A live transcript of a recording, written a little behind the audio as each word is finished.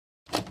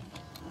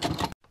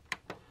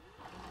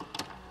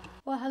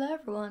Well, hello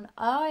everyone.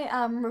 I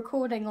am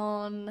recording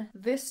on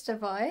this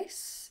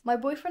device. My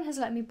boyfriend has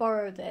let me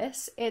borrow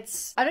this.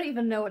 I don't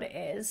even know what it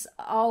is.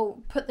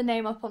 I'll put the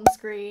name up on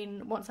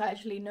screen once I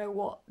actually know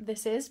what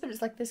this is, but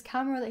it's like this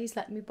camera that he's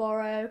let me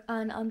borrow,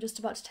 and I'm just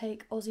about to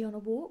take Ozzy on a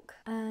walk,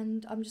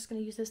 and I'm just gonna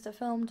use this to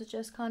film to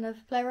just kind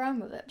of play around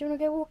with it. Do you wanna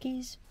go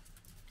walkies?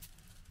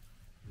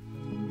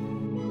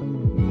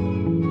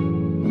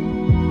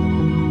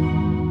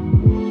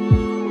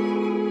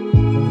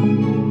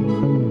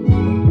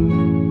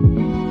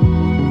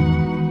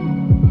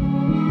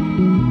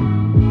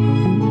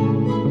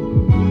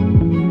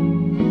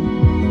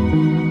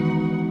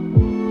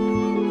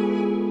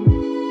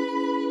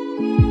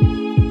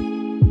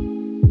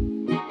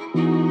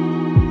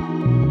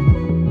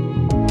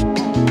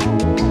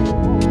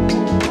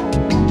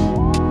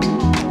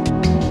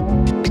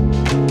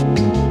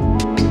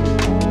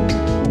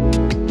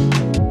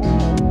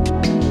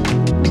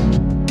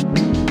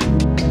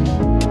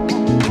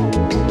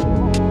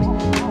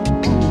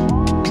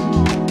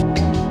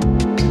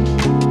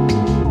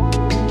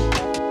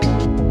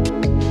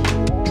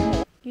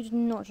 You did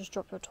not just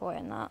drop your toy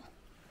in that.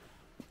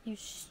 You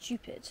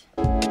stupid.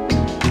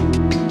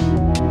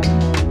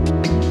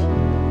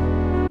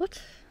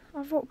 What?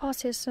 I've walked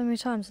past here so many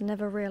times and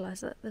never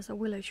realised that there's a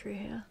willow tree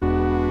here.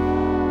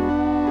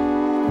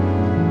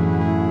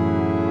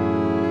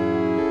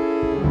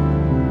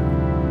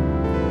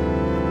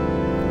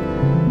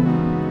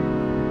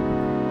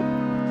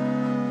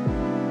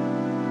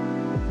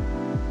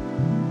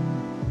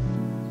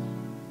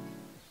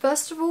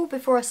 First of all,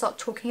 before I start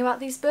talking about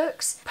these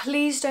books,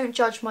 please don't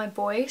judge my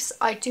voice.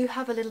 I do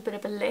have a little bit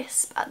of a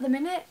lisp at the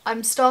minute.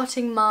 I'm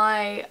starting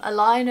my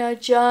eyeliner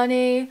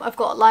journey. I've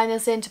got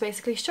liners in to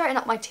basically straighten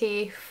up my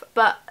teeth,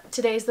 but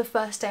today's the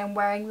first day I'm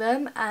wearing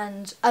them,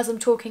 and as I'm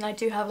talking I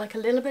do have like a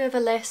little bit of a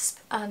lisp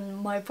and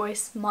my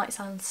voice might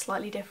sound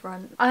slightly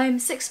different. I'm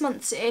 6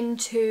 months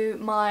into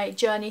my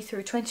journey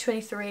through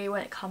 2023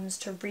 when it comes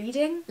to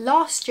reading.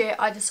 Last year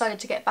I decided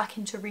to get back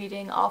into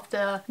reading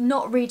after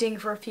not reading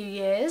for a few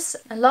years,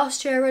 and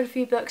last year I read a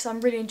few books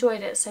and really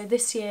enjoyed it, so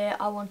this year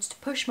I wanted to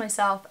push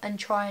myself and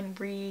try and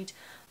read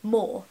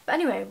more. But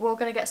anyway, we're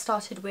going to get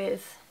started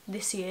with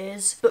this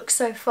year's book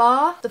so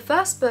far. The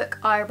first book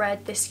I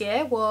read this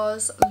year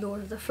was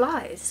Lord of the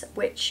Flies,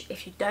 which,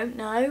 if you don't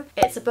know,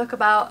 it's a book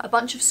about a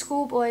bunch of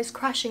schoolboys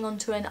crashing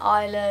onto an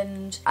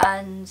island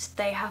and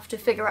they have to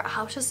figure out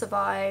how to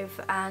survive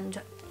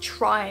and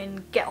try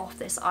and get off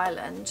this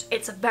island.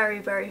 It's a very,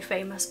 very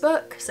famous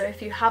book, so if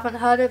you haven't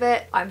heard of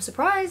it, I'm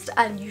surprised,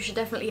 and you should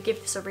definitely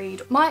give this a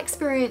read. My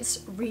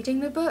experience reading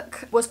the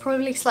book was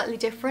probably slightly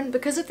different.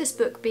 Because of this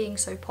book being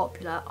so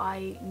popular,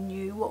 I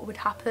knew what would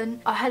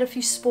happen. I had a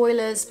few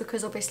spoilers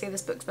because obviously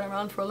this book's been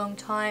around for a long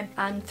time,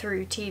 and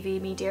through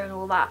TV, media and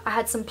all that. I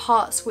had some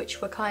parts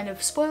which were kind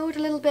of spoiled a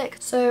little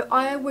bit, so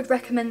I would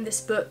recommend this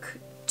book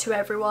to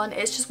everyone.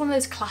 It's just one of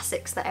those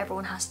classics that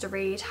everyone has to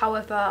read.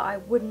 However, I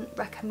wouldn't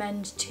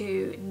recommend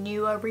to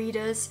newer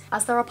readers,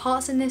 as there are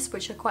parts in this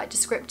which are quite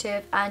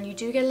descriptive and you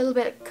do get a little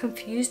bit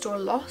confused or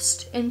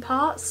lost in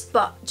parts,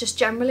 but just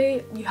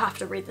generally you have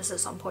to read this at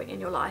some point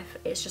in your life.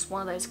 It's just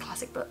one of those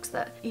classic books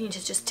that you need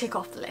to just tick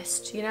off the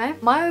list, you know?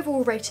 My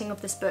overall rating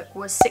of this book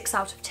was 6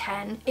 out of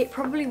 10. It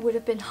probably would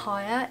have been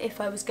higher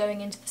if I was going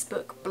into this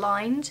book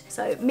blind.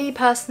 So me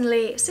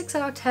personally, 6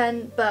 out of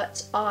 10,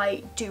 but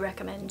I do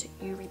recommend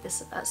you read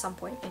this at some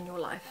point in your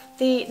life.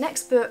 The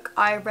next book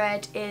I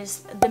read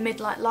is The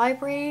Midnight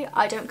Library.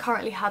 I don't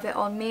currently have it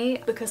on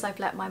me because I've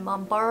let my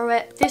mum borrow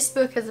it. This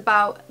book is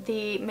about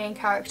the main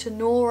character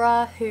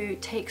Nora, who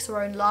takes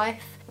her own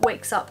life,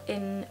 wakes up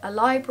in a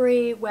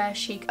library where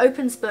she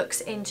opens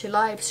books into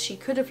lives she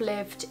could have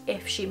lived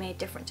if she made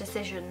different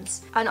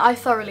decisions. And I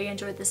thoroughly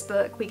enjoyed this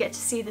book. We get to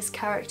see this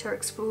character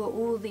explore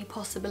all the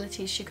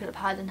possibilities she could have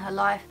had in her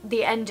life.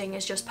 The ending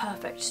is just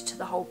perfect to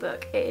the whole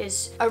book. It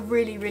is a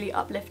really, really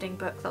uplifting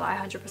book that I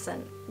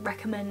 100%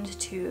 recommend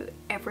to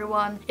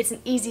everyone. It's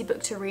an easy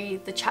book to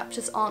read. The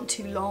chapters aren't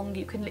too long.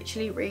 You can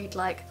literally read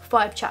like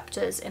 5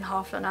 chapters in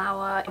half an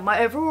hour.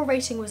 My overall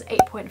rating was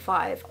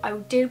 8.5. I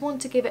did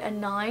want to give it a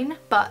 9,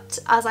 but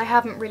as I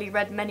haven't really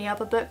read many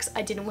other books,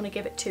 I didn't want to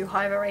give it too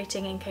high of a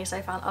rating in case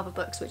I found other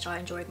books which I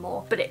enjoyed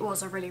more. But it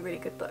was a really, really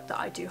good book that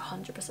I do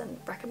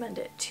 100% recommend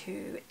it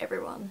to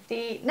everyone.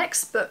 The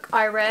next book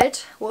I read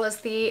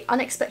was The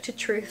Unexpected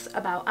Truth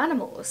About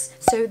Animals.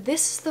 So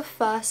this is the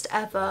first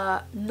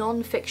ever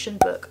non-fiction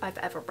book I've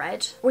ever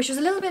read, which was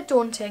a little bit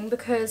daunting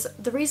because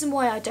the reason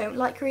why I don't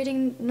like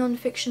reading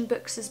non-fiction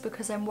books is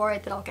because I'm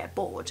worried that I'll get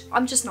bored.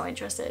 I'm just not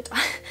interested.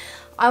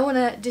 I want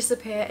to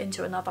disappear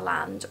into another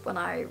land when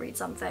I read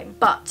something.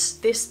 But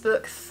this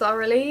book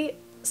thoroughly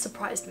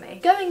surprised me.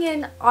 Going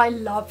in, I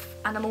love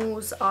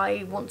animals.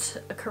 I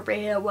want a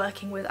career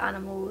working with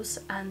animals,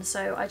 and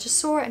so I just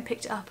saw it and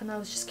picked it up, and I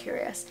was just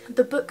curious.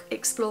 The book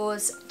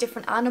explores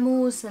different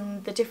animals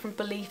and the different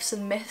beliefs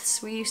and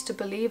myths we used to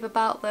believe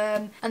about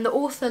them, and the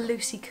author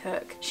Lucy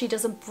Cook, she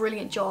does a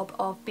brilliant job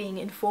of being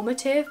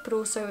informative but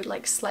also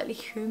like slightly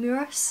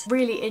humorous.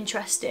 Really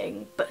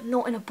interesting, but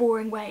not in a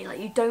boring way. Like,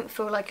 you don't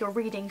feel like you're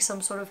reading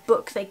some sort of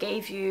book they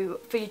gave you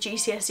for your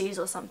GCSEs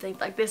or something.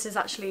 Like, this is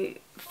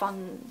actually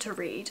fun to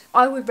read.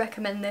 I would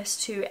recommend this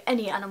to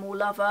any animal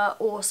lover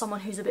or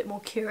someone who's a bit more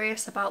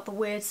curious about the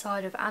weird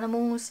side of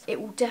animals. It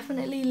will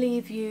definitely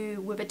leave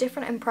you with a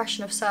different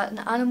impression of certain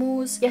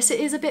animals. Yes, it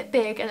is a bit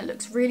big and it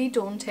looks really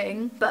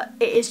daunting, but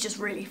it is just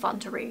really fun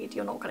to read.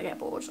 You're not going to get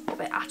bored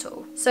of it at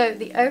all. So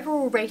the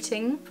overall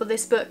rating for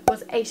this book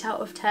was 8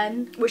 out of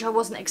 10, which I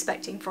wasn't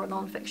expecting for a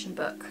non-fiction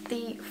book.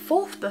 The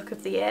fourth book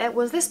of the year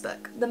was this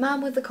book, The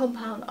Man with the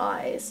Compound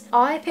Eyes.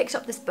 I picked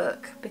up this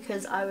book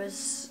because I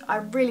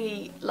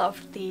really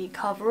loved the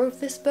cover of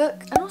this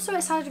book, and also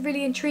it sounded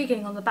really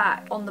intriguing on the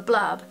back, on the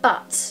blurb,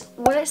 but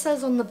what it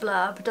says on the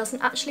blurb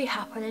doesn't actually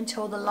happen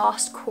until the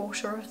last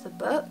quarter of the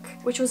book,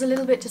 which was a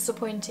little bit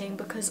disappointing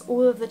because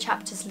all of the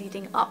chapters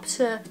leading up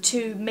to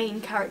two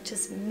main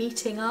characters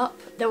meeting up,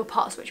 there were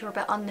parts which were a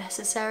bit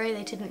unnecessary.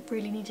 They didn't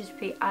really need to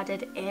be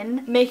added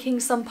in, making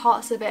some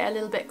parts of it a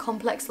little bit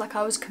complex. Like,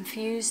 I was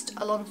confused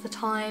a lot of the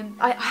time.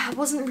 I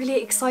wasn't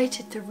really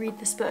excited to read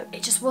this book.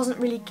 It just wasn't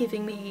really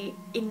giving me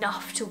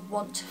enough to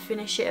want to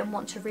finish it and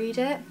want to read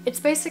it. It's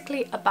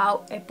basically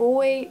about a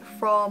boy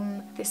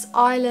from this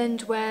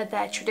island where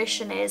their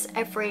tradition is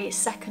every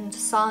second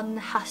son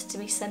has to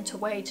be sent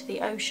away to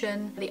the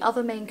ocean. The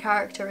other main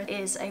character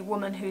is a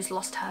woman who's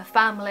lost her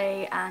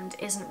family and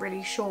isn't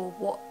really sure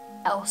what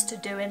else to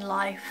do in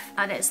life,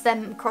 and it's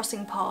them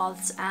crossing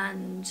paths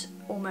and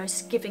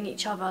almost giving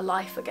each other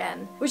life again,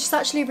 which is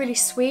actually really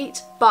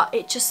sweet. But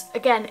it just,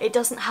 again, it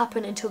doesn't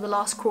happen until the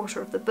last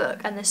quarter of the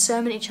book, and there's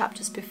so many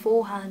chapters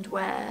beforehand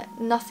where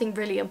nothing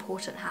really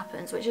important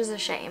happens, which is a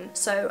shame.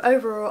 So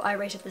overall I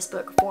rated this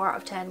book 4 out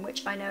of 10,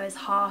 which I know is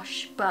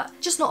harsh, but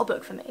just not a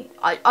book for me.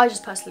 I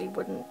just personally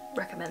wouldn't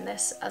recommend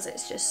this, as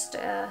it's just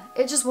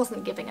it just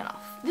wasn't giving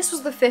enough. This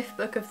was the 5th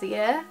book of the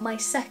year, my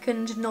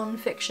second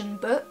non-fiction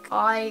book.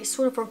 I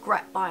sort of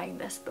regret buying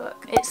this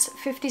book. It's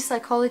 50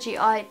 psychology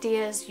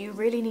ideas you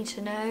really need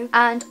to know,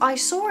 and I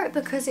saw it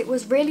because it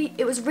was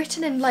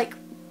written in like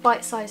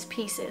bite-sized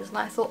pieces, and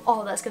I thought,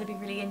 oh, that's going to be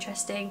really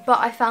interesting. But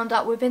I found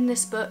out within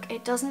this book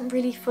it doesn't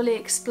really fully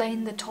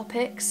explain the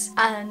topics,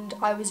 and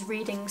I was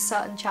reading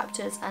certain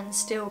chapters and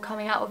still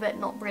coming out of it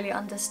not really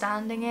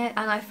understanding it,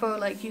 and I feel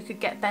like you could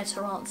get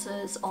better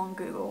answers on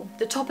Google.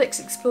 The topics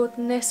explored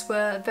in this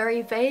were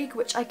very vague,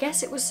 which I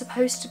guess it was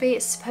supposed to be.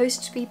 It's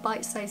supposed to be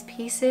bite-sized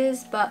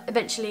pieces, but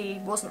eventually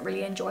wasn't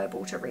really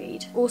enjoyable to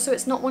read. Also,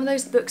 it's not one of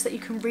those books that you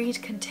can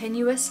read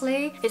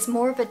continuously. It's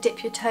more of a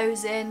dip your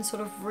toes in,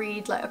 sort of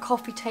read like a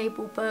coffee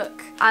table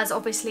book, as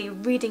obviously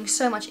reading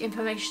so much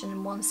information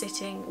in one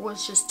sitting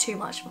was just too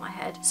much for my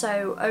head.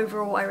 So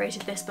overall I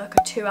rated this book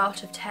a 2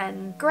 out of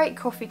 10. Great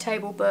coffee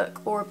table book,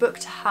 or a book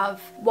to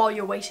have while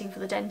you're waiting for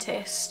the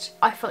dentist.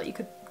 I felt you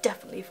could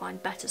definitely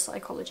find better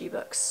psychology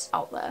books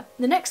out there.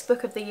 The next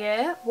book of the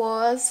year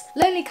was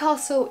Lonely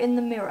Castle in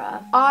the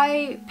Mirror.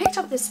 I picked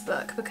up this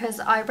book because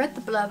I read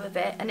the blurb of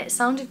it and it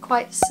sounded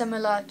quite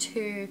similar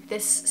to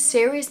this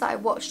series that I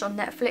watched on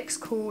Netflix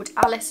called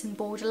Alice in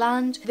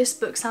Borderland. This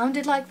book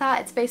sounded like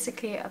that. It's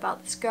basically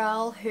about this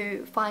girl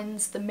who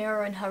finds the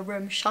mirror in her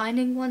room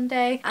shining one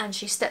day, and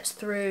she steps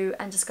through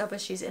and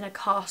discovers she's in a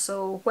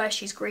castle where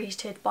she's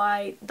greeted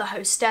by the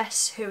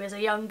hostess, who is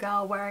a young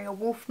girl wearing a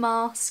wolf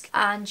mask,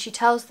 and she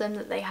tells them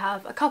that they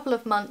have a couple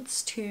of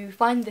months to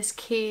find this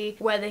key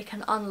where they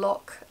can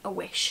unlock a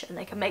wish and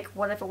they can make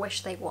whatever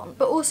wish they want.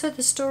 But also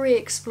the story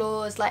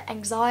explores like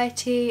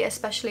anxiety,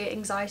 especially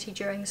anxiety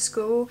during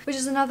school, which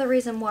is another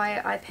reason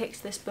why I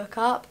picked this book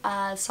up.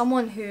 As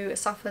someone who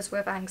suffers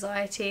with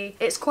anxiety,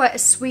 it's quite a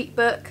sweet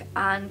book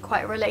and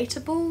quite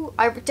relatable.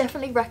 I would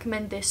definitely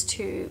recommend this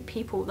to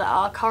people that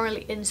are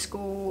currently in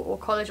school or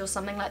college or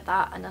something like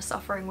that and are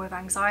suffering with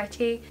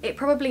anxiety. It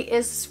probably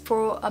is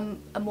for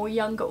a more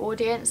younger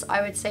audience.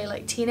 I would say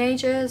like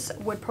teenagers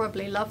would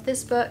probably love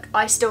this book.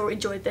 I still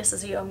enjoyed this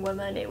as a young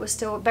woman. It was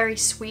still a very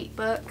sweet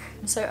book.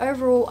 So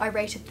overall I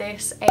rated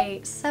this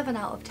a 7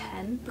 out of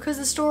 10 because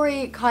the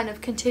story kind of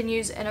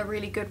continues in a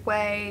really good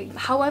way.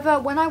 However,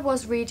 when I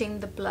was reading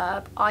the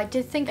blurb, I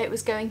did think it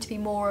was going to be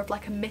more of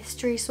like a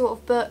mystery sort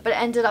of book, but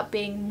it ended up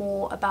being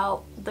more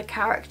about the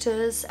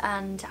characters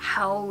and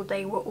how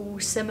they were all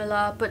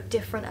similar but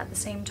different at the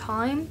same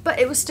time. But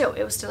it was still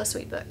a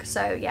sweet book.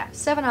 So yeah,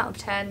 7 out of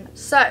 10.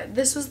 So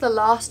this was the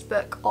last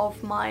book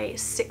of my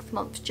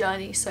 6-month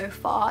journey so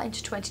far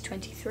into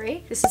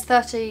 2023. This is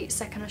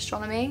 30-Second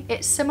Astronomy.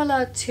 It's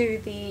similar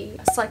to the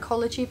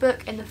psychology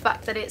book in the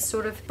fact that it's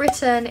sort of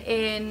written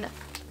in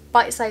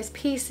bite-sized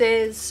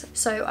pieces,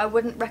 so I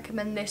wouldn't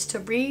recommend this to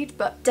read,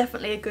 but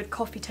definitely a good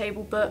coffee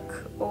table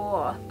book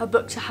or a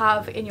book to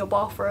have in your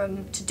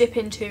bathroom to dip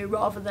into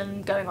rather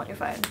than going on your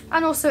phone.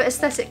 And also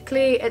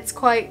aesthetically it's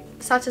quite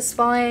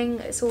satisfying,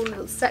 it's all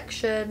little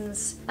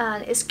sections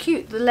and it's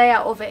cute. The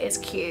layout of it is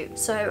cute.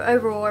 So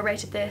overall I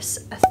rated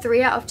this a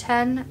 3 out of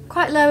 10.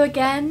 Quite low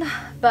again,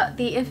 but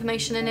the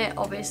information in it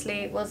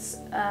obviously was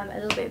a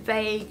little bit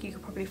vague. You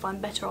could probably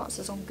find better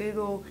answers on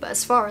Google, but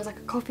as far as like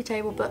a coffee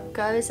table book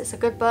goes, it's a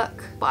good book.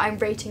 But I'm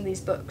rating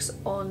these books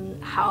on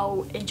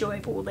how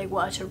enjoyable they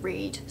were to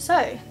read.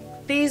 So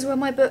these were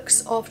my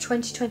books of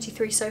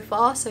 2023 so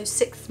far, so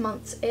 6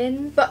 months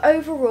in. But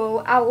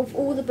overall, out of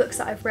all the books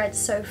that I've read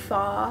so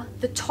far,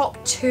 the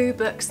top 2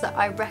 books that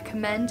I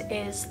recommend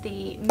is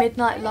The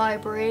Midnight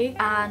Library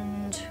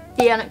and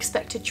The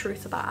Unexpected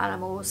Truth About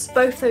Animals.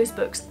 Both those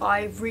books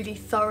I really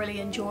thoroughly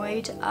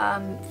enjoyed.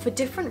 For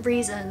different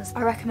reasons,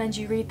 I recommend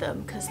you read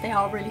them because they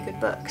are really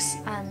good books.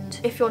 And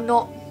if you're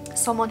not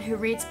someone who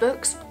reads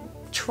books,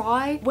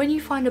 try. When you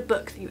find a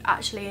book that you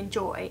actually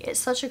enjoy, it's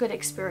such a good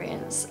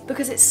experience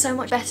because it's so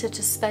much better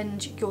to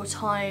spend your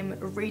time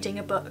reading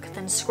a book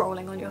than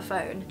scrolling on your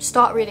phone.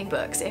 Start reading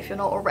books if you're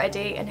not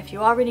already, and if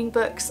you are reading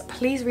books,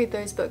 please read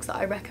those books that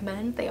I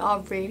recommend. They are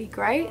really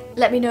great.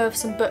 Let me know of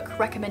some book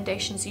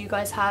recommendations you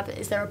guys have.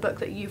 Is there a book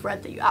that you've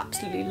read that you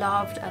absolutely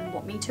loved and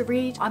want me to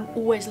read? I'm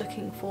always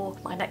looking for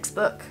my next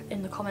book.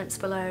 In the comments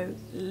below,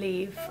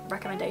 leave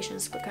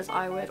recommendations because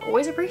I would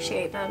always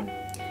appreciate them.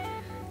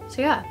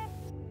 So yeah.